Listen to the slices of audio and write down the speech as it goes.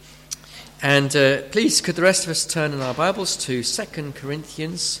And please, could the rest of us turn in our Bibles to 2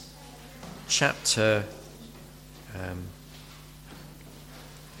 Corinthians chapter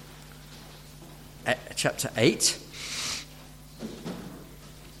 8.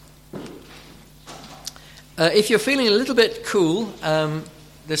 If you're feeling a little bit cool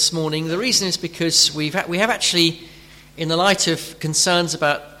this morning, the reason is because we have actually, in the light of concerns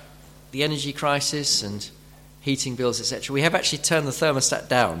about the energy crisis and heating bills, etc., we have actually turned the thermostat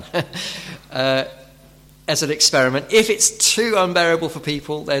down as an experiment. If it's too unbearable for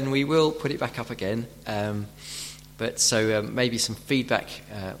people, then we will put it back up again. But maybe some feedback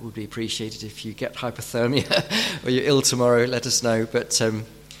would be appreciated. If you get hypothermia or you're ill tomorrow, let us know. But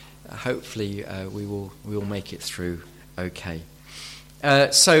hopefully we will make it through okay.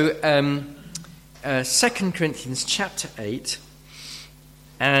 2 Corinthians chapter 8,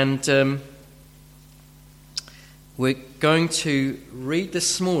 and we're going to read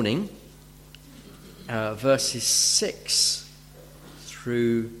this morning verses 6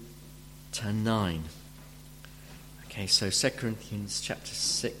 through to 9. Okay, so 2 Corinthians chapter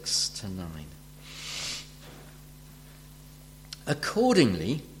 6 to 9.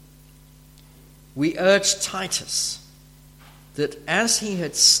 Accordingly, we urge Titus that as he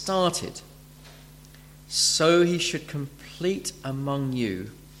had started, so he should complete among you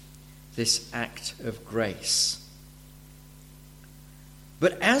this act of grace.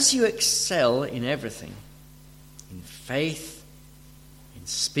 But as you excel in everything, in faith, in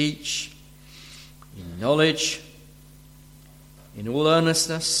speech, in knowledge, in all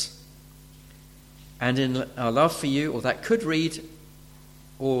earnestness, and in our love for you, or that could read,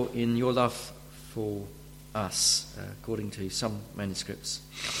 or in your love for us, according to some manuscripts,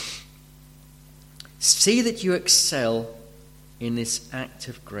 see that you excel in this act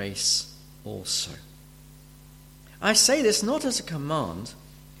of grace also. I say this not as a command,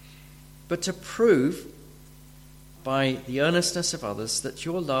 but to prove by the earnestness of others that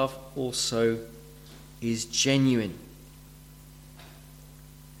your love also is genuine.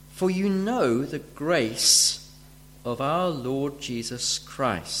 For you know the grace of our Lord Jesus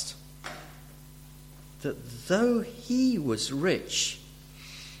Christ, that though he was rich,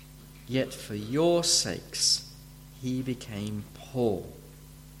 yet for your sakes he became poor,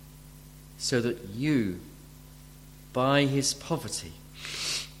 so that you, by his poverty,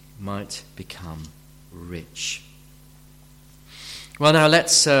 might become rich. Well, now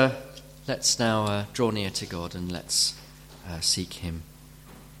let's now draw near to God, and let's seek him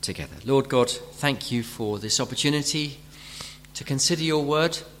together. Lord God, thank you for this opportunity to consider your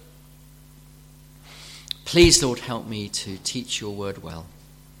word. Please, Lord, help me to teach your word well,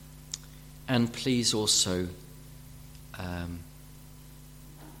 and please also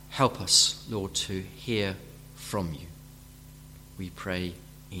help us, Lord, to hear from you. We pray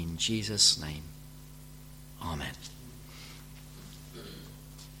in Jesus' name. Amen.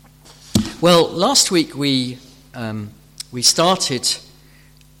 Well, last week we started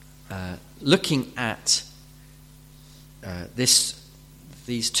looking at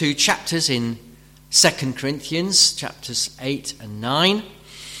these two chapters in 2 Corinthians, chapters 8 and 9,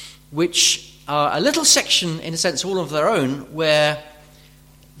 which are a little section, in a sense, all of their own, where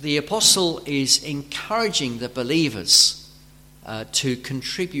the apostle is encouraging the believers to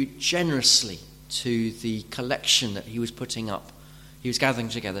contribute generously to the collection that he was putting up. He was gathering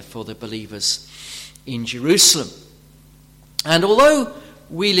together for the believers in Jerusalem. And although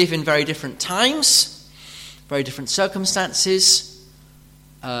we live in very different times, very different circumstances,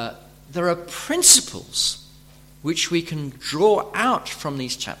 there are principles which we can draw out from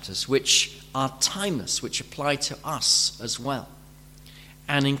these chapters which are timeless, which apply to us as well,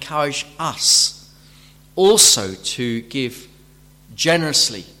 and encourage us also to give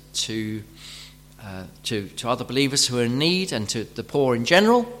generously to other believers who are in need, and to the poor in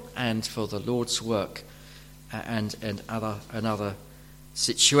general, and for the Lord's work and other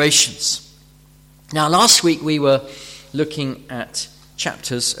situations. Now, last week we were looking at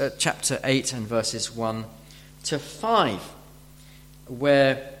chapter 8 and verses 1 to 5,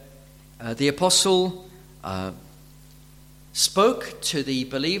 where the apostle spoke to the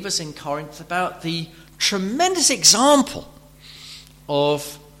believers in Corinth about the tremendous example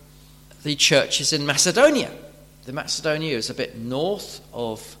of the churches in Macedonia. The Macedonia is a bit north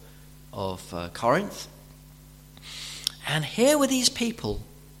of Corinth. And here were these people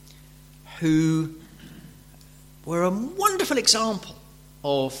who were a wonderful example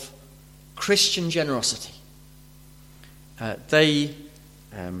of Christian generosity. They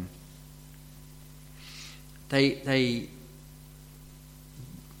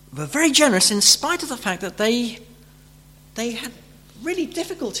were very generous in spite of the fact that they had really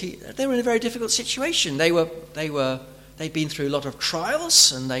difficulty. They were in a very difficult situation. They'd been through a lot of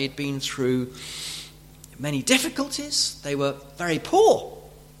trials, and they'd been through many difficulties. They were very poor.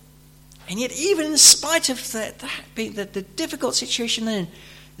 And yet, even in spite of the difficult situation then,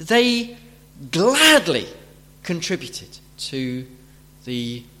 they gladly contributed to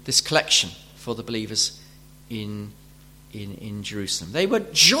this collection for the believers in Jerusalem. They were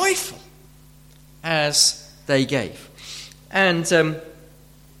joyful as they gave. And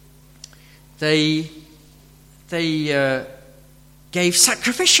they gave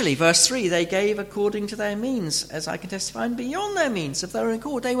sacrificially. Verse 3, they gave according to their means, as I can testify, and beyond their means of their own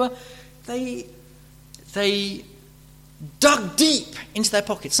accord. They dug deep into their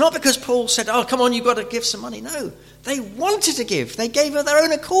pockets. Not because Paul said, oh, come on, you've got to give some money. No, they wanted to give. They gave of their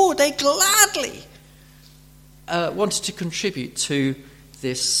own accord. They gladly wanted to contribute to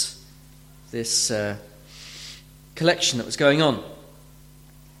this collection that was going on.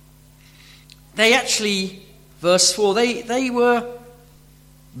 They actually, verse 4, they were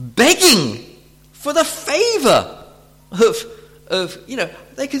begging for the favour of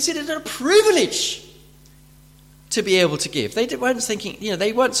they considered it a privilege to be able to give. They weren't thinking,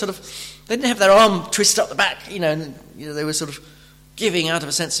 they weren't they didn't have their arm twisted up the back, and they were sort of giving out of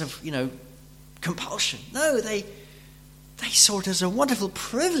a sense of, compulsion. No, they saw it as a wonderful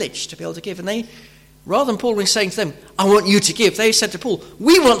privilege to be able to give. And they, rather than Paul was saying to them, I want you to give, they said to Paul,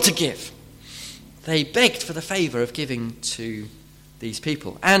 we want to give. They begged for the favour of giving to these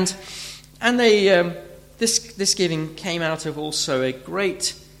people. And they this giving came out of also a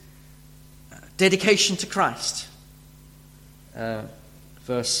great dedication to Christ.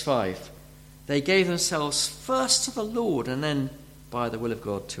 Verse 5. They gave themselves first to the Lord and then by the will of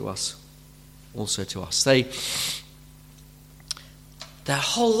God to us, also to us. Their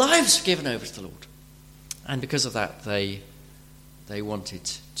whole lives were given over to the Lord. And because of that, they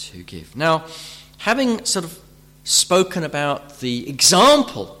wanted to give. Now, having sort of spoken about the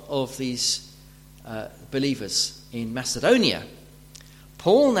example of these believers in Macedonia,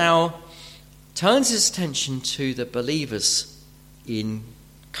 Paul now turns his attention to the believers in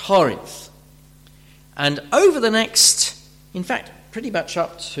Corinth. And over the next, in fact, pretty much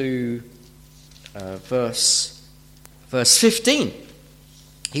up to verse 15,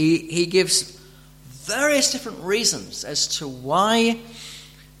 he gives various different reasons as to why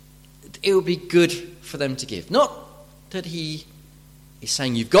it would be good for them to give. Not that he is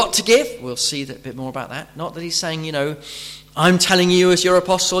saying you've got to give. We'll see a bit more about that. Not that he's saying, I'm telling you as your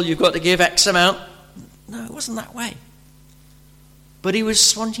apostle, you've got to give X amount. No, it wasn't that way. But he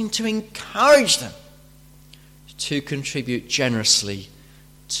was wanting to encourage them to contribute generously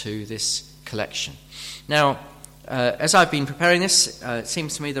to this collection. Now, as I've been preparing this, it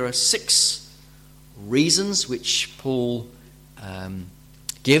seems to me there are 6 reasons which Paul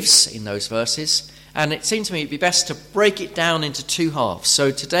gives in those verses. And it seemed to me it'd be best to break it down into 2 halves.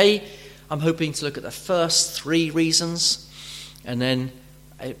 So today I'm hoping to look at the first 3 reasons, and then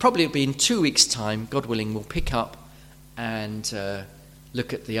it probably will be in 2 weeks' time, God willing, we'll pick up and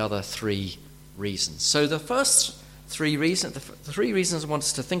look at the other 3 reasons. So the first 3 reasons, the 3 reasons I want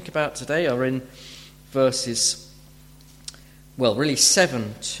us to think about today are in verses, really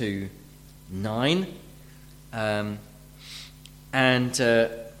 7 to 9, and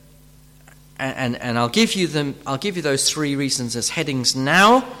I'll give you them. I'll give you those 3 reasons as headings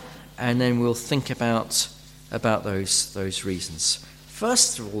now, and then we'll think about those reasons.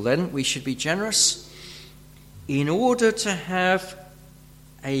 First of all, then, we should be generous in order to have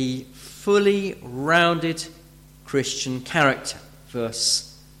a fully rounded Christian character.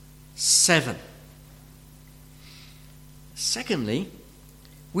 Verse 7. Secondly,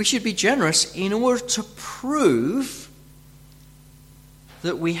 we should be generous in order to prove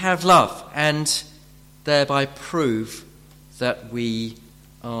that we have love, and thereby prove that we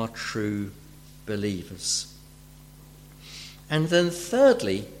are true believers. And then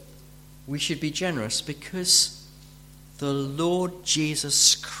thirdly, we should be generous because the Lord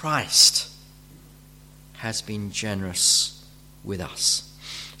Jesus Christ has been generous with us.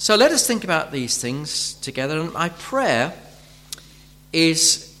 So let us think about these things together. And my prayer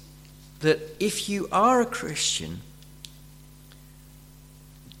is that if you are a Christian,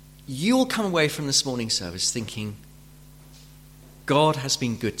 you'll come away from this morning service thinking, God has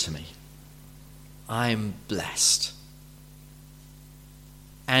been good to me. I'm blessed.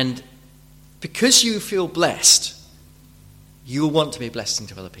 And because you feel blessed, you'll want to be a blessing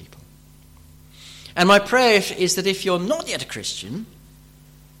to other people. And my prayer is that if you're not yet a Christian,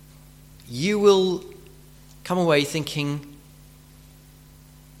 you will come away thinking,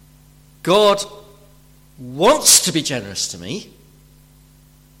 God wants to be generous to me,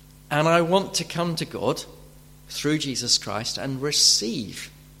 And I want to come to God through Jesus Christ and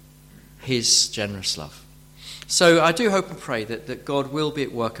receive his generous love. So I do hope and pray that God will be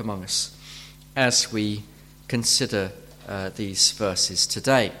at work among us as we consider these verses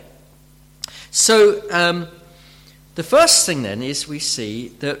today. So the first thing then is we see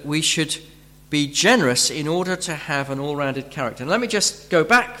that we should be generous in order to have an all-rounded character. And let me just go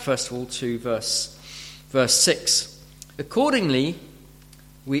back first of all to verse 6. Accordingly,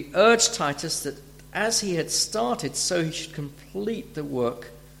 we urge Titus that as he had started, so he should complete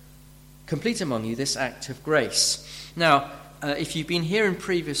among you this act of grace. Now, if you've been here in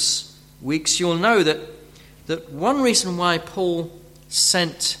previous weeks, you'll know that one reason why Paul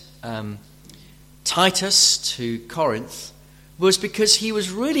sent Titus to Corinth was because he was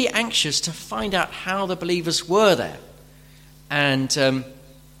really anxious to find out how the believers were there. And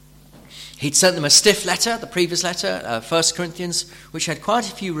he'd sent them a stiff letter, the previous letter, 1 Corinthians, which had quite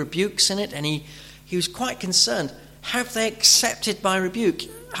a few rebukes in it, and he was quite concerned. Have they accepted my rebuke?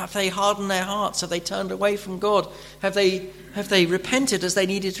 Have they hardened their hearts? Have they turned away from God? Have they repented as they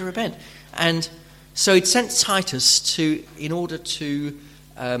needed to repent? And so he'd sent Titus in order to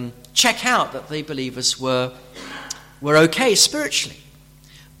check out that the believers were okay spiritually.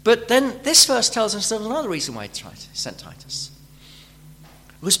 But then this verse tells us there's another reason why he sent Titus.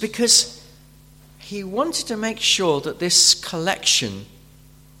 It was because he wanted to make sure that this collection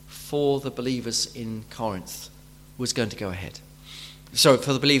for the believers in Corinth was going to go ahead. So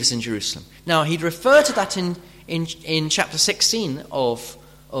for the believers in Jerusalem. Now, he'd refer to that in chapter 16 of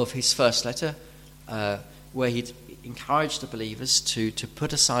his first letter, where he'd encouraged the believers to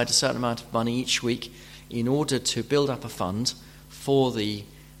put aside a certain amount of money each week in order to build up a fund for the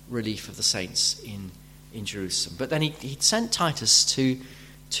relief of the saints in Jerusalem. But then he'd sent Titus to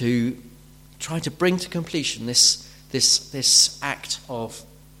try to bring to completion this act of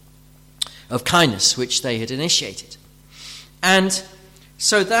kindness which they had initiated. And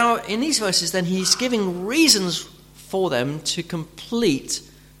so now in these verses then he's giving reasons for them to complete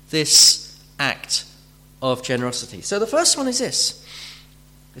this act of generosity. So the first one is this,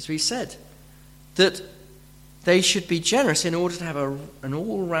 as we said, that they should be generous in order to have an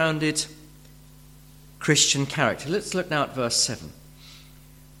all-rounded Christian character. Let's look now at verse 7.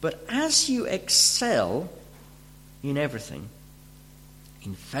 But as you excel in everything,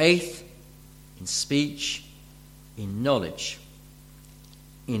 in faith, in speech, in knowledge,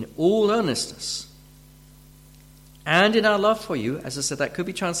 in all earnestness, and in our love for you, as I said, that could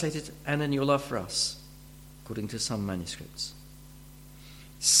be translated, and in your love for us, according to some manuscripts.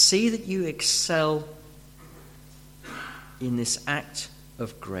 See that you excel in this act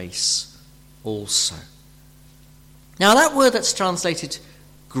of grace also. Now that word that's translated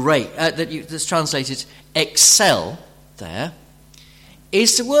that's translated excel there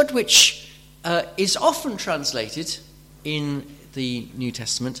is the word which is often translated in the New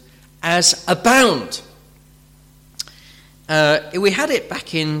Testament as abound. We had it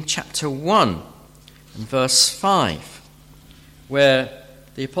back in chapter 1 and verse 5, where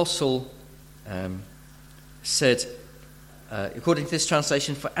the apostle said, according to this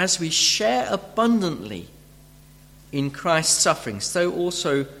translation, for as we share abundantly in Christ's sufferings, so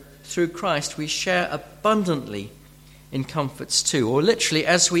also through Christ we share abundantly in comforts too. Or literally,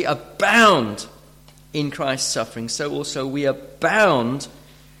 as we abound in Christ's suffering, so also we abound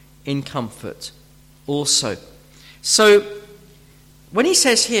in comfort also. So when he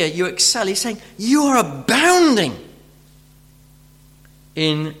says here, you excel, he's saying you are abounding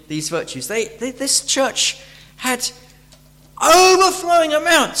in these virtues. This church had overflowing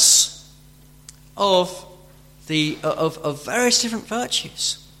amounts of various different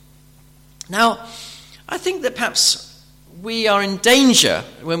virtues. Now, I think that perhaps we are in danger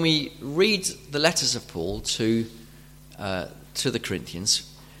when we read the letters of Paul to the Corinthians,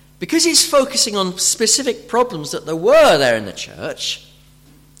 because he's focusing on specific problems that there were there in the church.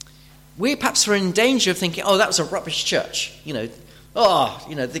 We perhaps are in danger of thinking, oh, that was a rubbish church. They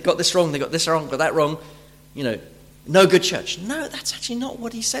got this wrong, they got this wrong, got that wrong. No good church. No, that's actually not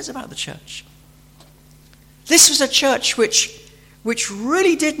what he says about the church. This was a church which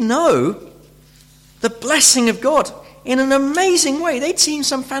really did know the blessing of God in an amazing way. They'd seen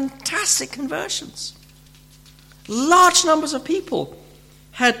some fantastic conversions. Large numbers of people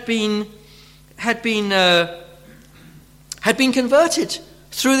had been converted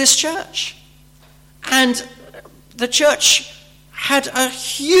through this church, and the church had a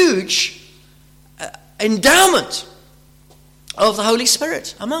huge endowment of the Holy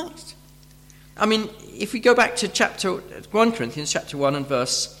Spirit among it. I mean, if we go back to chapter 1 Corinthians, chapter 1 and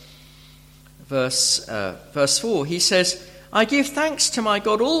verse 4, he says, I give thanks to my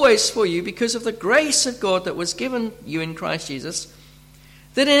God always for you because of the grace of God that was given you in Christ Jesus,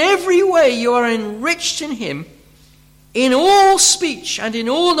 that in every way you are enriched in him, in all speech and in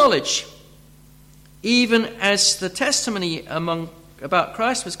all knowledge, even as the testimony about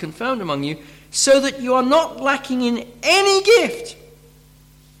Christ was confirmed among you, so that you are not lacking in any gift,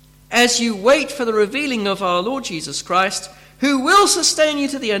 as you wait for the revealing of our Lord Jesus Christ, who will sustain you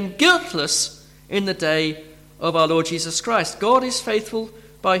to the end, guiltless in the day of our Lord Jesus Christ. God is faithful,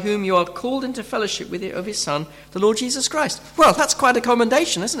 by whom you are called into fellowship with of his Son, the Lord Jesus Christ. Well, that's quite a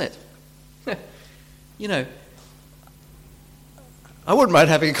commendation, isn't it? You know, I wouldn't mind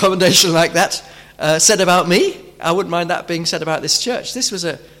having a commendation like that said about me. I wouldn't mind that being said about this church. This was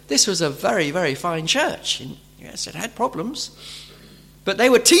a very, very fine church. And yes, it had problems, but they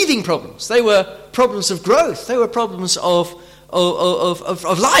were teething problems. They were problems of growth. They were problems of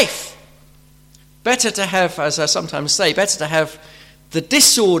life. Better to have, as I sometimes say, better to have the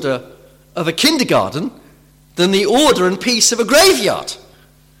disorder of a kindergarten than the order and peace of a graveyard.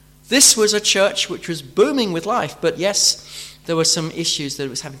 This was a church which was booming with life, but yes, there were some issues that it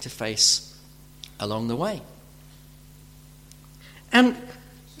was having to face along the way. And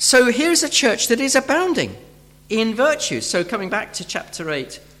so here's a church that is abounding in virtues. So coming back to chapter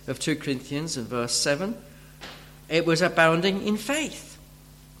 8 of 2 Corinthians and verse 7, it was abounding in faith.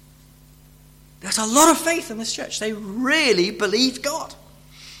 There's a lot of faith in this church. They really believed God.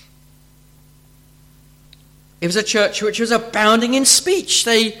 It was a church which was abounding in speech.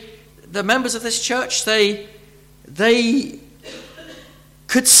 The members of this church, they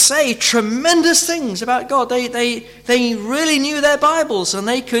could say tremendous things about God. They really knew their Bibles, and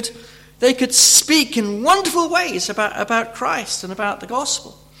they could speak in wonderful ways about Christ and about the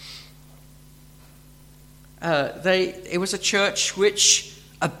gospel. It was a church which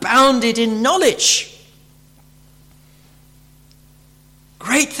abounded in knowledge.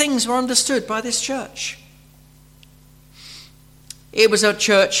 Great things were understood by this church. It was a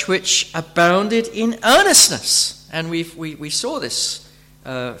church which abounded in earnestness, and we saw this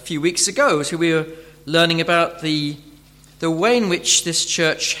a few weeks ago as we were learning about the way in which this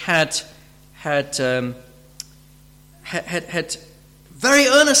church had very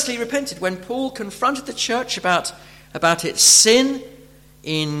earnestly repented when Paul confronted the church about its sin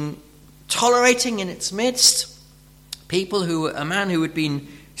in tolerating in its midst a man who had been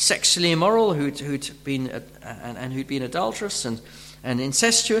sexually immoral, who'd been adulterous and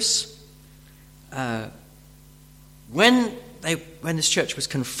incestuous. When this church was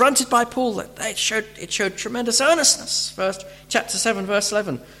confronted by Paul, it showed tremendous earnestness. First, chapter 7, verse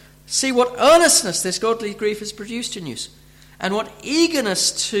 11. See what earnestness this godly grief has produced in you, and what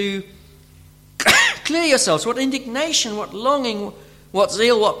eagerness to clear yourselves, what indignation, what longing, what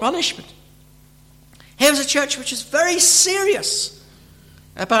zeal, what punishment. Here was a church which is very serious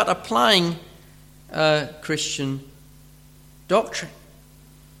about applying Christian doctrine.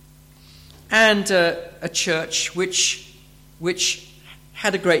 And a church which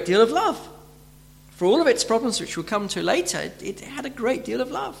had a great deal of love. For all of its problems, which we'll come to later, it had a great deal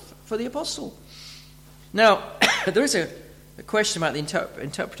of love for the apostle. Now, there is a question about the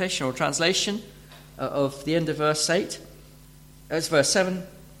interpretation or translation of the end of verse 8. That's verse 7.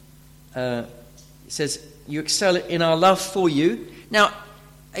 It says, you excel in our love for you. Now,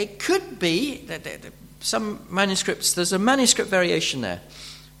 it could be that some manuscripts, there's a manuscript variation there.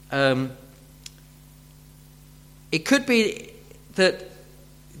 It could be that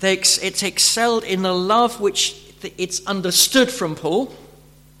it's excelled in the love which it's understood from Paul.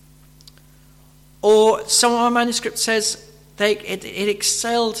 Or some of our manuscript says it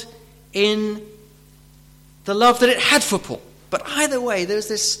excelled in the love that it had for Paul. But either way, there's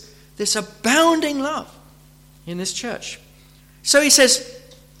this abounding love in this church. So he says,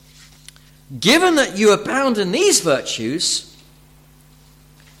 given that you abound in these virtues,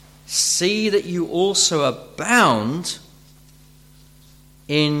 see that you also abound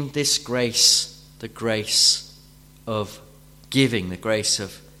in this grace, the grace of giving, the grace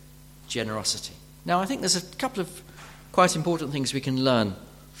of generosity. Now, I think there's a couple of quite important things we can learn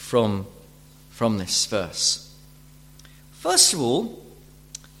from this verse. First of all,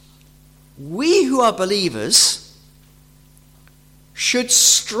 we who are believers should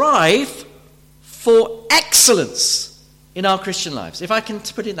strive for excellence in our Christian lives, if I can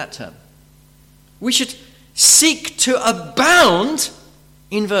put it in that term. We should seek to abound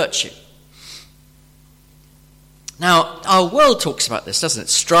in virtue. Now, our world talks about this, doesn't it?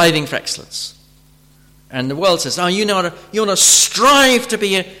 Striving for excellence. And the world says, you want to strive to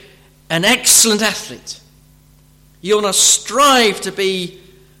be an excellent athlete. You want to strive to be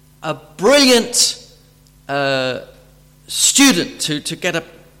a brilliant student to get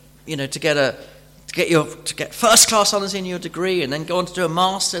first class honours in your degree, and then go on to do a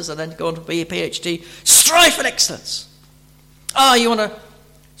master's, and then go on to be a PhD. Strive for excellence. You want to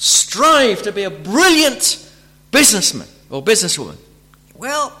strive to be a brilliant businessman or businesswoman.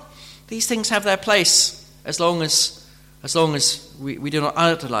 Well, these things have their place as long as we do not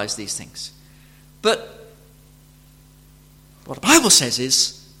idolize these things. But what the Bible says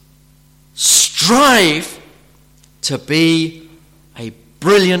is, strive to be a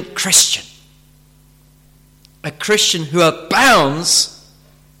brilliant Christian. A Christian who abounds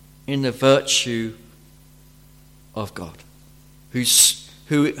in the virtue of God.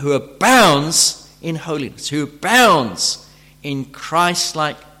 Who abounds in holiness. Who abounds in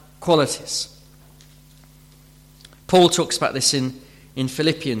Christ-like qualities. Paul talks about this in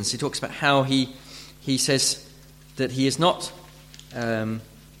Philippians. He talks about how he says that he's not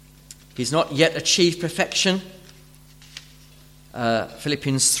yet achieved perfection.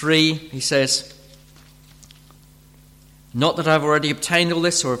 Philippians 3, he says, not that I've already obtained all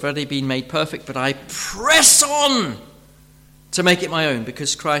this or have already been made perfect, but I press on to make it my own,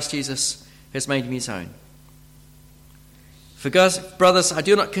 because Christ Jesus has made me his own. For brothers, I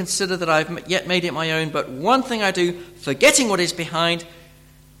do not consider that I've yet made it my own, but one thing I do, forgetting what is behind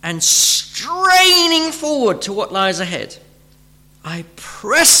and straining forward to what lies ahead, I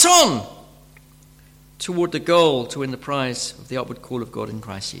press on toward the goal to win the prize of the upward call of God in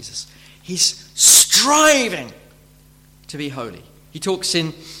Christ Jesus. He's striving to be holy. He talks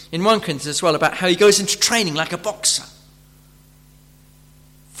in 1 Corinthians as well about how he goes into training like a boxer,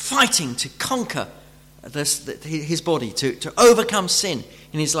 fighting to conquer his body, to overcome sin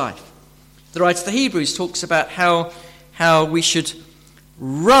in his life. The writer of the Hebrews talks about how we should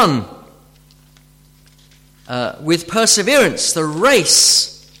run with perseverance the race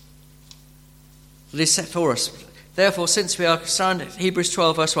that is set for us. Therefore, since we are surrounded, Hebrews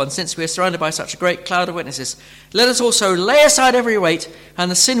 12 verse 1, since we are surrounded by such a great cloud of witnesses, let us also lay aside every weight and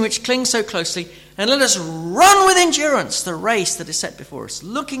the sin which clings so closely, and let us run with endurance the race that is set before us,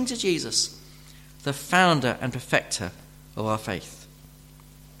 looking to Jesus, the founder and perfecter of our faith,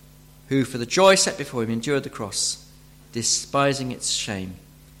 who for the joy set before him endured the cross, despising its shame,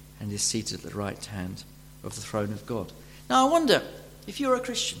 and is seated at the right hand of the throne of God. Now I wonder, if you're a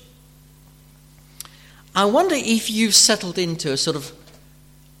Christian, I wonder if you've settled into a sort of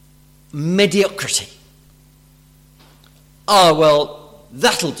mediocrity. Well,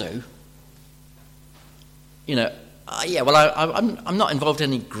 that'll do. I'm not involved in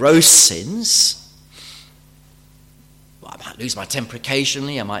any gross sins. Well, I might lose my temper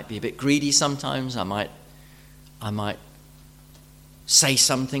occasionally. I might be a bit greedy sometimes. I might say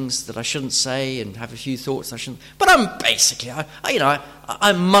some things that I shouldn't say and have a few thoughts I shouldn't. But I'm basically,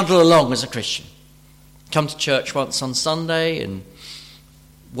 I muddle along as a Christian. Come to church once on Sunday and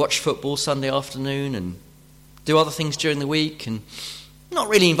watch football Sunday afternoon and do other things during the week, and not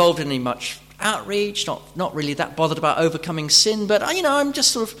really involved in any much outreach, not really that bothered about overcoming sin, but I'm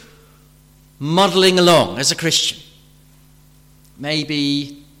just sort of muddling along as a Christian.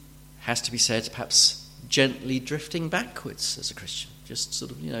 Maybe, has to be said, perhaps gently drifting backwards as a Christian. Just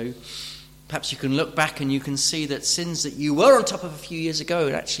sort of, perhaps you can look back and you can see that sins that you were on top of a few years ago,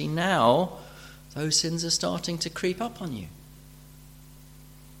 and actually now those sins are starting to creep up on you.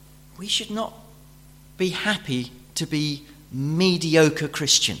 We should not be happy to be mediocre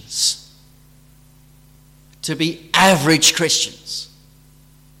Christians, to be average Christians.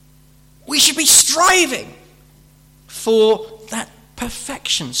 We should be striving for that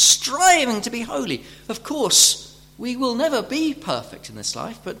perfection, striving to be holy. Of course, we will never be perfect in this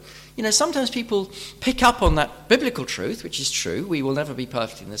life, but sometimes people pick up on that biblical truth, which is true. We will never be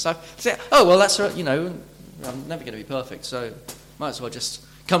perfect in this life. Say, oh, well, that's right, I'm never going to be perfect, so might as well just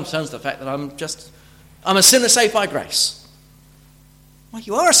come to terms with the fact that I'm a sinner saved by grace. Well,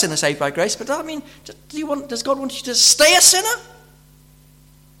 you are a sinner saved by grace, but does God want you to stay a sinner?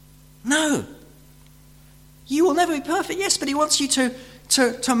 No. You will never be perfect, yes, but he wants you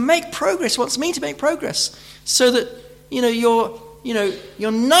to make progress. He wants me to make progress so that, you're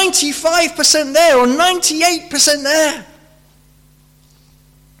 95% there or 98% there.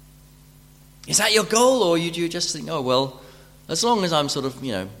 Is that your goal, or do you just think, oh, well, as long as I'm sort of,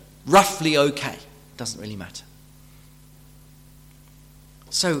 roughly okay, it doesn't really matter.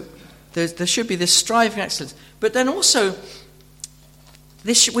 So there should be this striving excellence. But then also,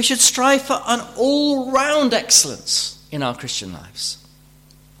 we should strive for an all-round excellence in our Christian lives.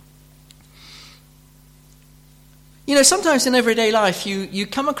 Sometimes in everyday life you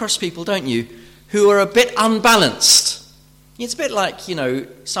come across people, don't you, who are a bit unbalanced. It's a bit like,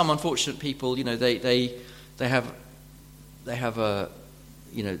 some unfortunate people, they have they have a,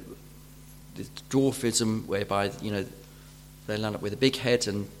 the dwarfism whereby, they land up with a big head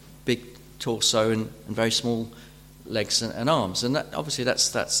and big torso and very small legs and arms. And that, obviously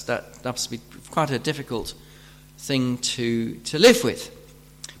that must be quite a difficult thing to live with.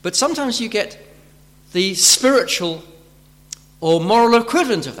 But sometimes you get the spiritual or moral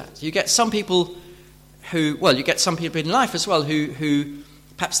equivalent of that. You get some people in life as well who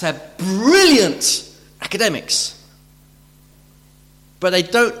perhaps they're brilliant academics, but they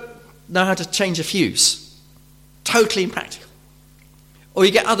don't know how to change a fuse. Totally impractical. Or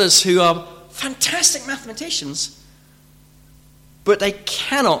you get others who are fantastic mathematicians, but they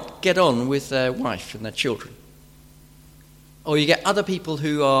cannot get on with their wife and their children. Or you get other people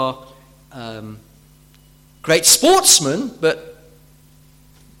who are great sportsmen, but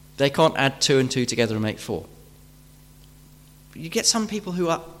they can't add 2 and 2 together and make 4. But you get some people who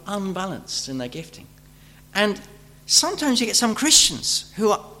are unbalanced in their gifting. And sometimes you get some Christians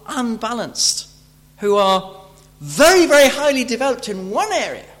who are unbalanced, who are very, very highly developed in one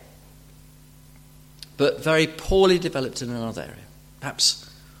area, but very poorly developed in another area.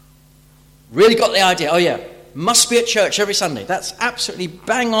 Perhaps really got the idea, must be at church every Sunday. That's absolutely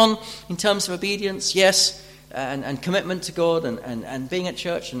bang on in terms of obedience, yes, and commitment to God and being at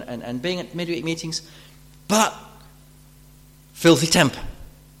church and being at midweek meetings, but filthy temper.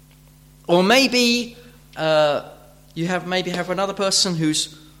 Or maybe you have another person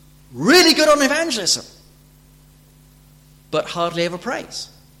who's really good on evangelism, but hardly ever prays.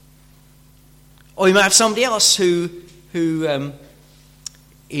 Or you might have somebody else who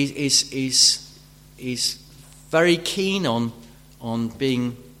is very keen on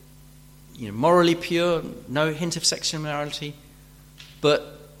being morally pure, no hint of sexual immorality,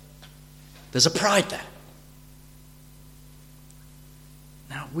 but there's a pride there.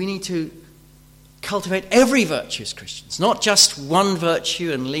 Now, we need to cultivate every virtue as Christians, not just one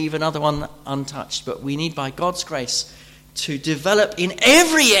virtue and leave another one untouched, but we need, by God's grace, to develop in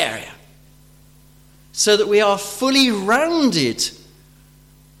every area so that we are fully rounded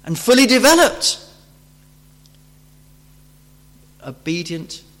and fully developed,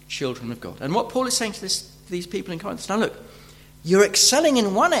 obedient children of God. And what Paul is saying to these people in Corinth is, now look, you're excelling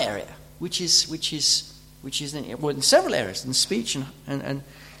in one area, which is in several areas, in speech and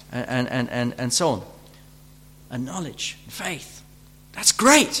so on, and knowledge and faith. That's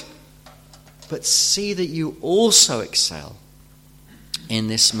great. But see that you also excel in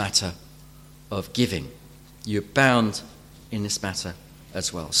this matter of giving. You're bound in this matter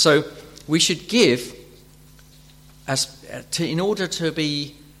as well. So we should give in order to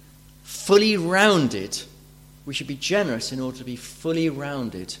be fully rounded. We should be generous in order to be fully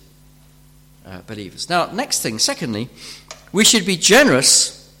rounded believers. Now, next thing, secondly, we should be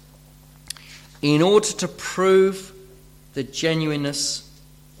generous in order to prove the genuineness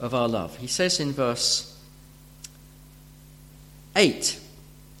of our love. He says in verse 8,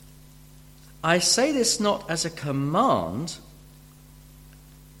 I say this not as a command,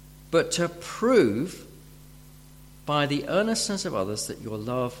 but to prove by the earnestness of others that your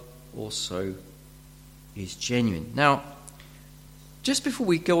love also is genuine. Now, just before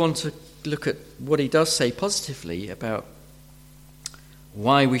we go on to look at what he does say positively about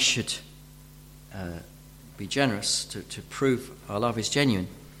why we should be generous to prove our love is genuine,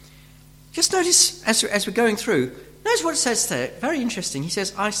 just notice as we're going through, notice what it says there. Very interesting. He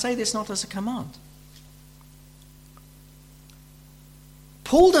says, I say this not as a command.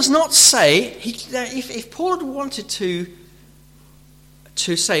 Paul does not say, if Paul had wanted to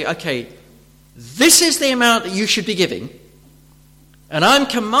say, okay, this is the amount that you should be giving, and I'm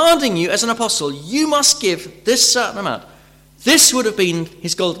commanding you as an apostle, you must give this certain amount. This would have been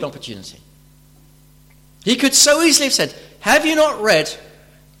his golden opportunity. He could so easily have said, have you not read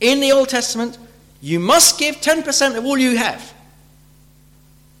in the Old Testament, you must give 10% of all you have?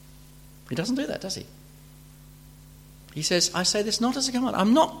 He doesn't do that, does he? He says, I say this not as a command.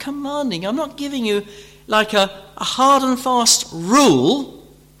 I'm not commanding, I'm not giving you like a hard and fast rule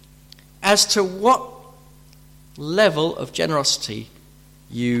as to what level of generosity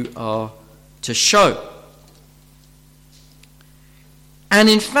you are to show. And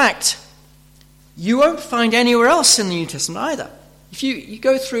in fact, you won't find anywhere else in the New Testament either. If you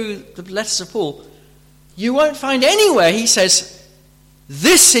go through the letters of Paul, you won't find anywhere he says,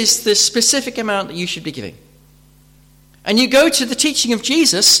 this is the specific amount that you should be giving. And you go to the teaching of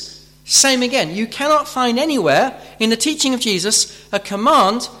Jesus, same again. You cannot find anywhere in the teaching of Jesus a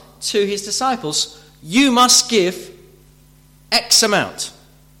command to his disciples, you must give X amount.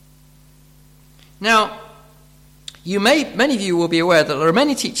 Now, many of you will be aware that there are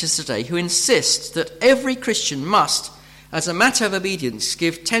many teachers today who insist that every Christian must, as a matter of obedience,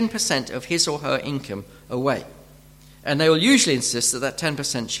 give 10% of his or her income away. And they will usually insist that that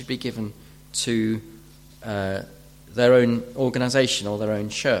 10% should be given to their own organisation or their own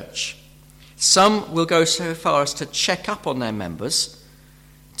church. Some will go so far as to check up on their members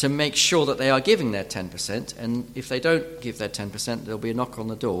to make sure that they are giving their 10%, and if they don't give their 10%, there'll be a knock on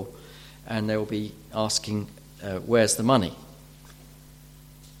the door and they will be asking, where's the money?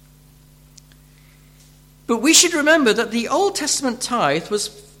 But we should remember that the Old Testament tithe was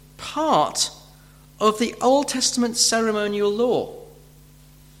part of the Old Testament ceremonial law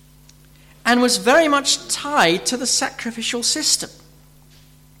and was very much tied to the sacrificial system.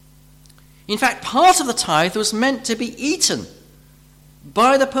 In fact, part of the tithe was meant to be eaten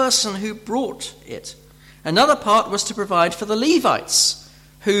by the person who brought it. Another part was to provide for the Levites,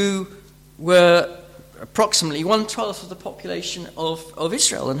 who were approximately 1/12 of the population of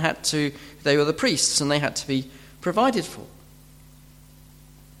Israel, and they were the priests, and they had to be provided for.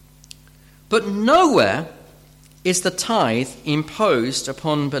 But nowhere is the tithe imposed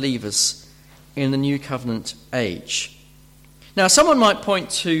upon believers in the New Covenant age. Now, someone might point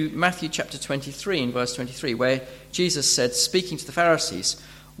to Matthew chapter 23 and verse 23, where Jesus said, speaking to the Pharisees,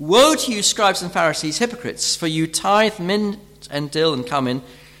 "Woe to you, scribes and Pharisees, hypocrites, for you tithe mint and dill and cumin,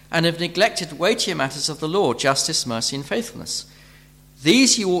 and have neglected weightier matters of the law, justice, mercy, and faithfulness.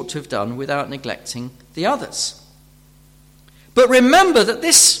 These you ought to have done without neglecting the others." But remember that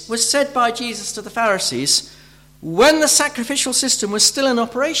this was said by Jesus to the Pharisees when the sacrificial system was still in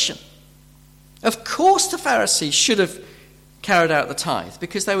operation. Of course the Pharisees should have carried out the tithe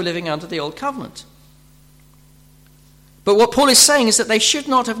because they were living under the old covenant. But what Paul is saying is that they should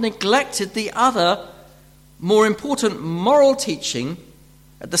not have neglected the other, more important moral teaching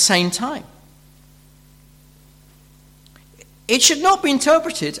at the same time. It should not be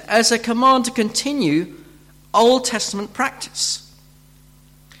interpreted as a command to continue Old Testament practice.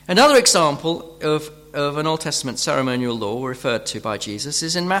 Another example of an Old Testament ceremonial law referred to by Jesus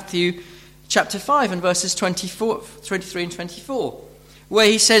is in Matthew chapter 5 and verses 23 and 24, where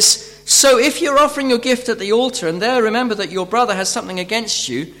he says, "So if you're offering your gift at the altar and there remember that your brother has something against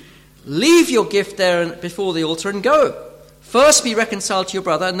you, leave your gift there before the altar and go. First be reconciled to your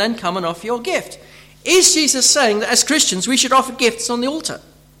brother and then come and offer your gift." Is Jesus saying that as Christians we should offer gifts on the altar?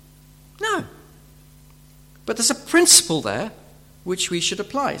 No. But there's a principle there which we should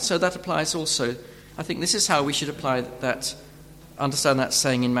apply. So that applies also, I think this is how we should apply that, understand that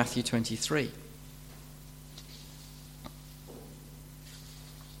saying in Matthew 23.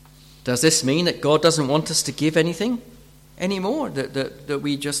 Does this mean that God doesn't want us to give anything anymore? That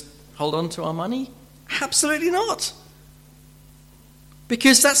we just hold on to our money? Absolutely not.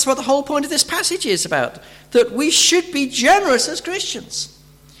 Because that's what the whole point of this passage is about. That we should be generous as Christians.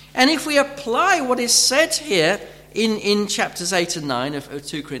 And if we apply what is said here in chapters 8 and 9 of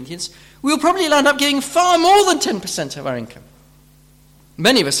 2 Corinthians, we'll probably end up giving far more than 10% of our income.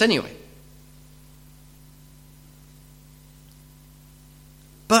 Many of us anyway.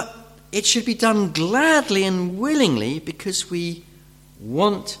 But it should be done gladly and willingly because we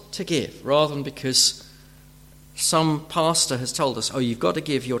want to give, rather than because some pastor has told us, "Oh, you've got to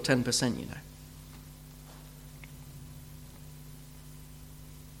give your 10%, you know."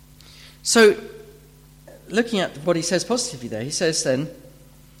 So, looking at what he says positively there, he says then,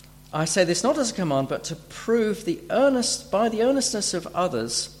 "I say this not as a command, but to prove by the earnestness of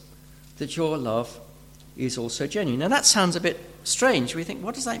others that your love is also genuine." Now that sounds a bit strange. We think,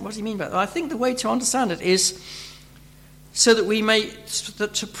 what does he mean by that? Well, I think the way to understand it is so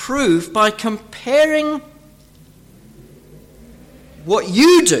that to prove by comparing what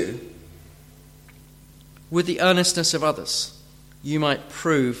you do with the earnestness of others, you might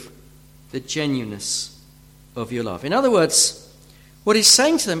prove the genuineness of your love. In other words, what he's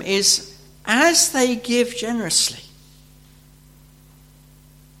saying to them is, as they give generously,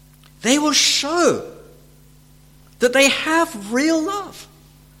 they will show that they have real love.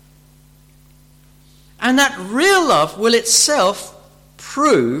 And that real love will itself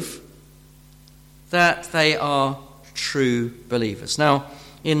prove that they are true believers. Now,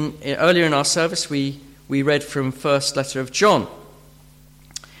 earlier in our service, we read from first letter of John,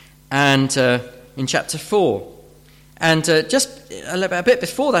 and in chapter 4. And just a bit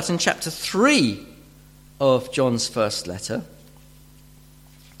before that, in chapter 3 of John's first letter,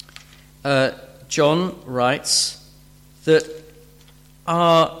 John writes that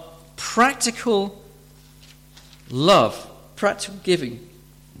our practical love, practical giving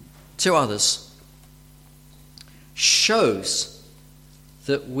to others shows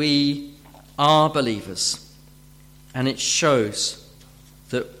that we are believers, and it shows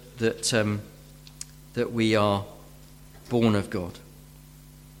that we are born of God.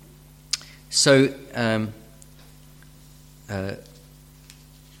 So,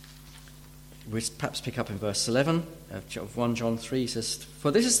 we'll perhaps pick up in verse 11 of 1 John 3. He says, "For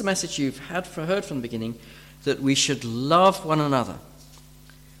this is the message you've heard from the beginning, that we should love one another.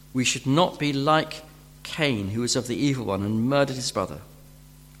 We should not be like Cain, who was of the evil one and murdered his brother."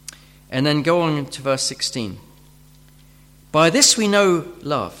 And then go on to verse 16. "By this we know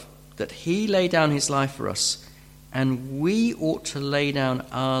love, that he laid down his life for us, and we ought to lay down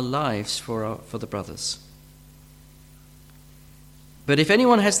our lives for the brothers. But if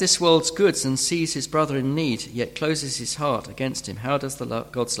anyone has this world's goods and sees his brother in need, yet closes his heart against him, how does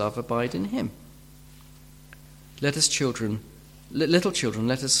God's love abide in him? Little children,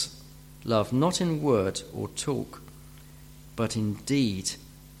 let us love, not in word or talk, but in deed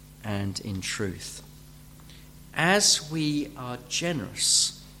and in truth." As we are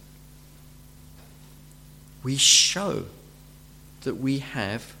generous, we show that we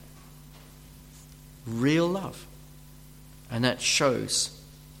have real love. And that shows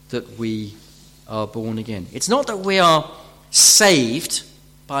that we are born again. It's not that we are saved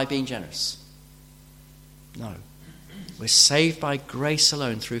by being generous. No. We're saved by grace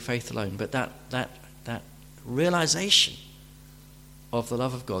alone, through faith alone. But that realization of the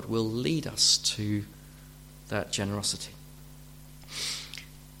love of God will lead us to that generosity.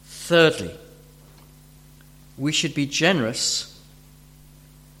 Thirdly, we should be generous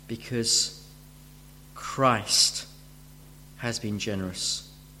because Christ has been generous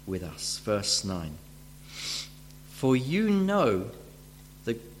with us. Verse 9. "For you know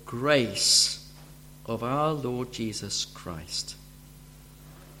the grace of our Lord Jesus Christ,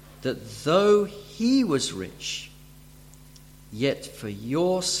 that though he was rich, yet for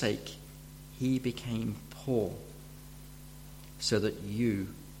your sake he became poor, so that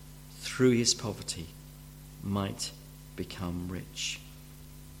you, through his poverty, might become rich."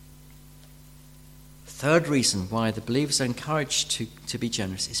 Third reason why the believers are encouraged to be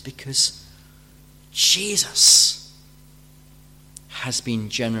generous is because Jesus has been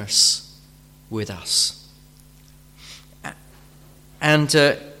generous with us. And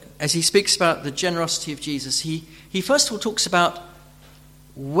as he speaks about the generosity of Jesus, he first of all talks about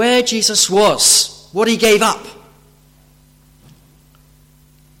where Jesus was, what he gave up.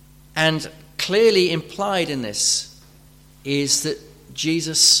 And clearly implied in this is that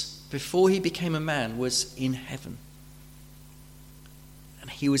Jesus, before he became a man, was in heaven. And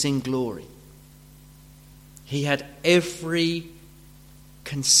he was in glory. He had every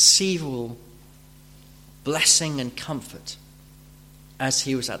conceivable blessing and comfort as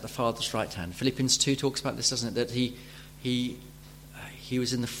he was at the Father's right hand. Philippians 2 talks about this, doesn't it? That he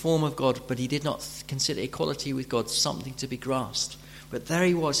was in the form of God, but he did not consider equality with God something to be grasped. But there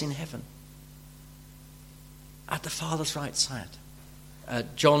he was in heaven, at the Father's right side.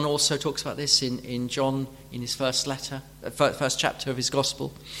 John also talks about this in John, in his first chapter of his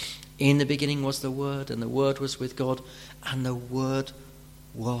Gospel. "In the beginning was the Word, and the Word was with God, and the Word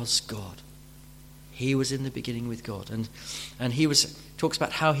was God." He was in the beginning with God. And he talks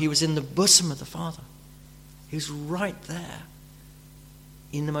about how he was in the bosom of the Father. He was right there,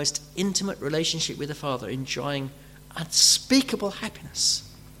 in the most intimate relationship with the Father, enjoying unspeakable happiness.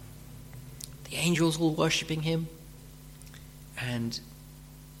 The angels all worshipping him, and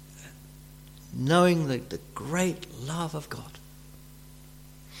knowing the great love of God.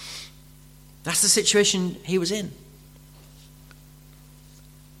 That's the situation he was in.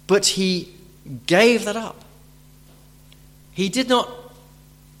 But he gave that up. He did not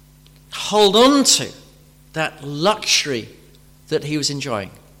hold on to that luxury that he was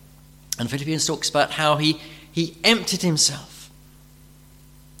enjoying. And Philippians talks about how he emptied himself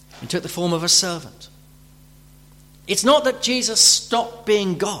and took the form of a servant. It's not that Jesus stopped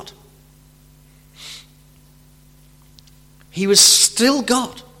being God. He was still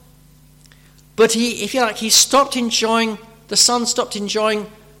God. But he stopped enjoying, the Son stopped enjoying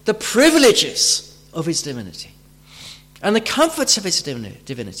the privileges of his divinity and the comforts of his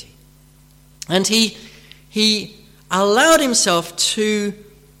divinity. And he allowed himself to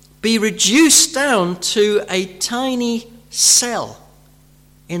be reduced down to a tiny cell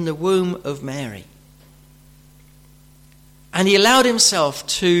in the womb of Mary. And he allowed himself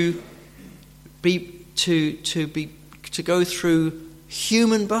to go through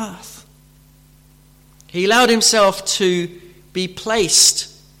human birth. He allowed himself to be placed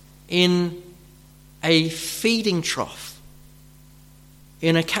in a feeding trough,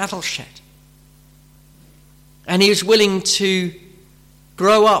 in a cattle shed. And he was willing to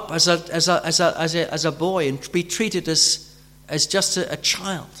grow up as a boy and be treated as just a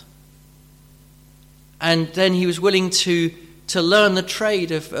child. And then he was willing to learn the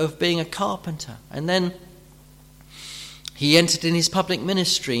trade of being a carpenter. And then he entered in his public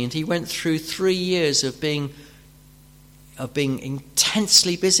ministry, and he went through 3 years of being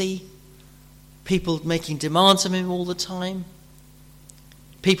intensely busy, people making demands of him all the time,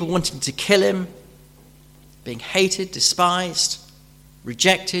 people wanting to kill him, being hated, despised,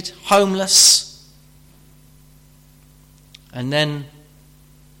 rejected, homeless. And then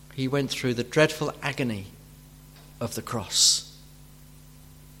he went through the dreadful agony of the cross.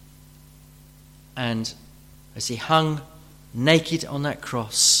 And as he hung naked on that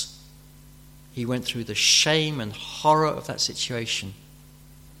cross, he went through the shame and horror of that situation,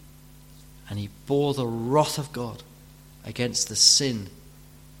 and he bore the wrath of God against the sin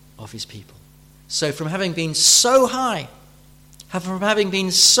of his people. So from having been so high, from having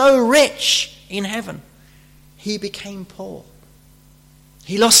been so rich in heaven, he became poor.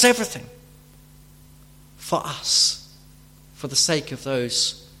 He lost everything for us, for the sake of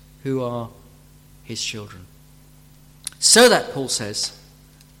those who are his children. So that, Paul says,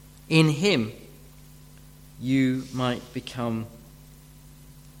 in him you might become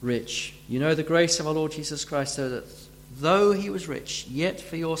rich. You know the grace of our Lord Jesus Christ, so that though he was rich, yet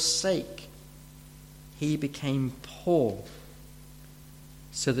for your sake he became poor,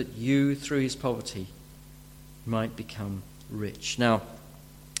 so that you through his poverty might become rich. Now,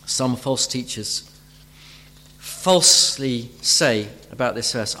 some false teachers falsely say about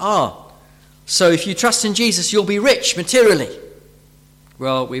this verse, so if you trust in Jesus, you'll be rich materially.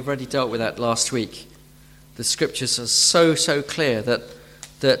 Well, we've already dealt with that last week. The scriptures are so clear that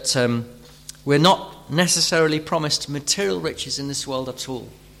we're not necessarily promised material riches in this world at all.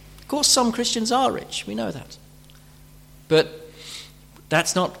 Of course, some Christians are rich, we know that. But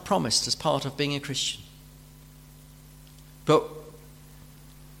that's not promised as part of being a Christian. But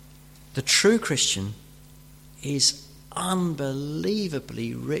the true Christian is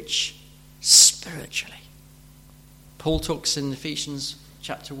unbelievably rich spiritually. Paul talks in Ephesians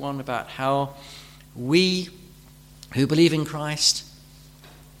chapter 1 about how we who believe in Christ,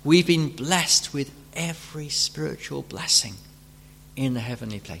 we've been blessed with every spiritual blessing in the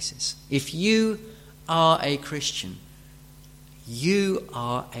heavenly places. If you are a Christian, you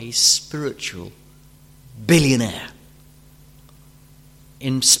are a spiritual billionaire.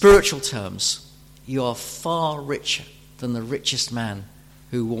 In spiritual terms, you are far richer than the richest man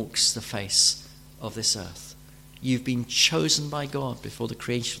who walks the face of this earth. You've been chosen by God before the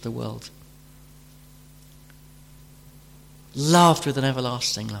creation of the world. Loved with an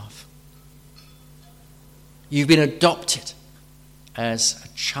everlasting love. You've been adopted as a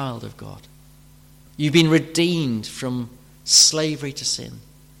child of God. You've been redeemed from slavery to sin.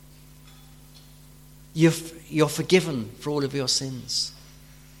 You're forgiven for all of your sins.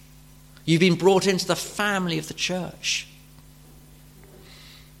 You've been brought into the family of the church.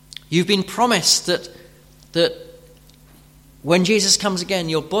 You've been promised that when Jesus comes again,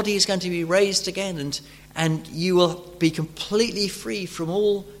 your body is going to be raised again, and you will be completely free from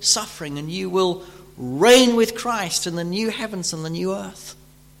all suffering, and you will reign with Christ in the new heavens and the new earth.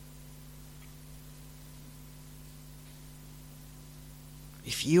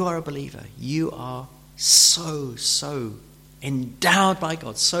 If you are a believer, you are so endowed by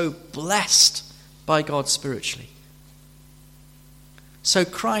God, so blessed by God spiritually. So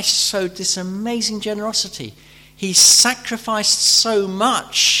Christ showed this amazing generosity. He sacrificed so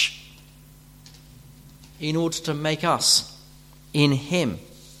much in order to make us, in him,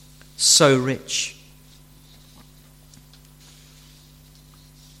 so rich.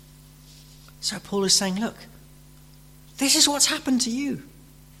 So Paul is saying, look, this is what's happened to you.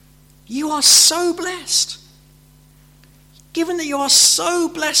 You are so blessed. Given that you are so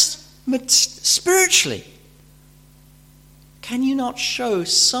blessed spiritually, can you not show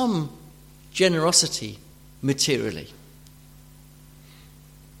some generosity materially?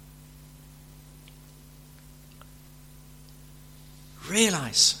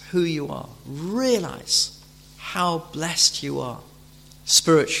 Realize who you are. Realize how blessed you are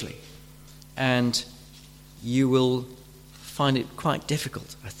spiritually. And you will find it quite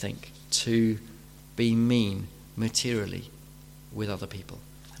difficult, I think, to be mean materially with other people.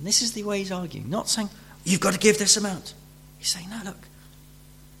 And this is the way he's arguing. Not saying, you've got to give this amount. He's saying, no, look.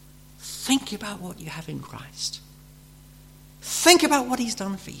 Think about what you have in Christ. Think about what he's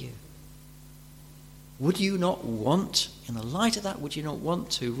done for you. Would you not want, in the light of that, would you not want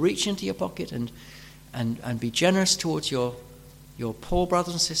to reach into your pocket and be generous towards your poor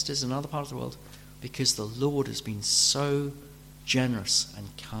brothers and sisters in another part of the world? Because the Lord has been so generous and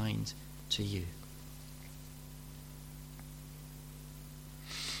kind to you.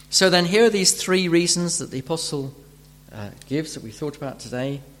 So then here are these three reasons that the apostle gives that we thought about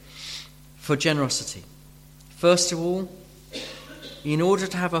today for generosity. First of all, in order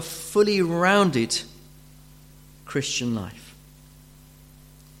to have a fully rounded Christian life,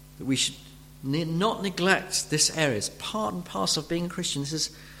 that we should not neglect this area. It's part and parcel of being a Christian.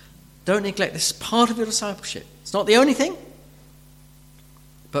 Don't neglect this. Is part of your discipleship. It's not the only thing,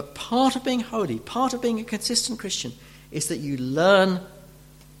 but part of being holy, part of being a consistent Christian, is that you learn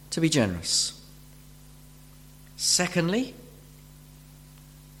to be generous. Secondly,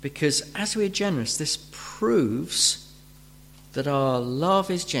 because as we are generous, this proves that our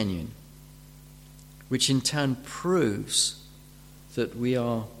love is genuine, which in turn proves that we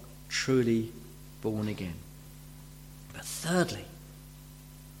are truly born again. But thirdly,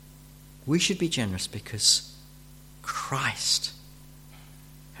 we should be generous because Christ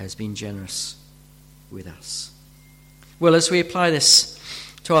has been generous with us. Well, as we apply this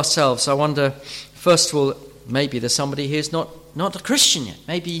to ourselves, I wonder, first of all, maybe there's somebody who's not a Christian yet.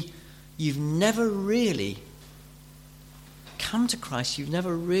 Maybe you've never really come to Christ. You've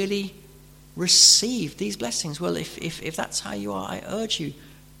never really received these blessings. Well, if that's how you are, I urge you,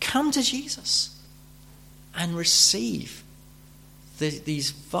 come to Jesus and receive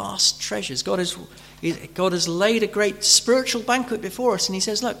these vast treasures. God has laid a great spiritual banquet before us, and he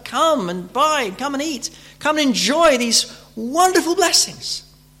says, look, come and buy, come and eat, come and enjoy these wonderful blessings.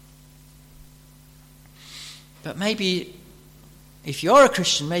 But maybe, if you're a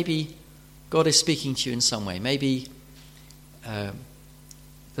Christian, maybe God is speaking to you in some way. Maybe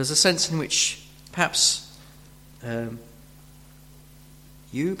there's a sense in which perhaps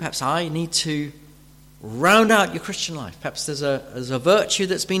perhaps I need to round out your Christian life. Perhaps there's a virtue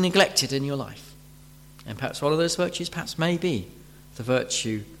that's been neglected in your life. And perhaps one of those virtues perhaps may be the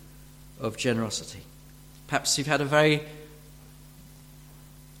virtue of generosity. Perhaps you've had a very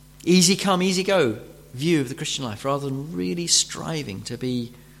easy come, easy go view of the Christian life rather than really striving to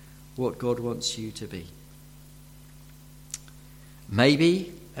be what God wants you to be.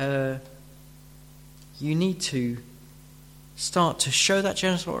 Maybe you need to start to show that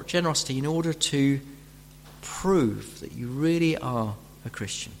generosity in order to prove that you really are a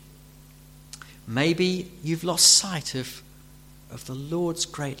Christian. Maybe you've lost sight of the Lord's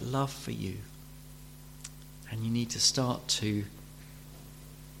great love for you, and you need to start to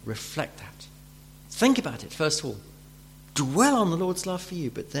reflect that. Think about it, first of all. Dwell on the Lord's love for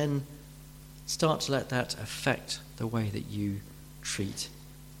you, but then start to let that affect the way that you treat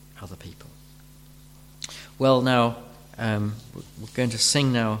other people. Well, now, we're going to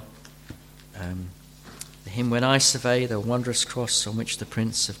sing now the hymn, When I Survey the Wondrous Cross on which the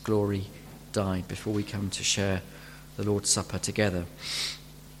Prince of Glory died, before we come to share the Lord's Supper together.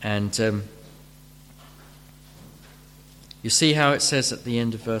 And you see how it says at the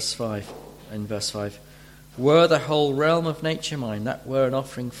end of verse 5, were the whole realm of nature mine, that were an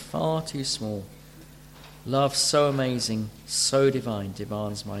offering far too small. Love so amazing, so divine,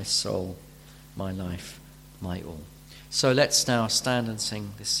 demands my soul, my life, my all. So let's now stand and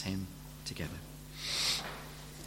sing this hymn together.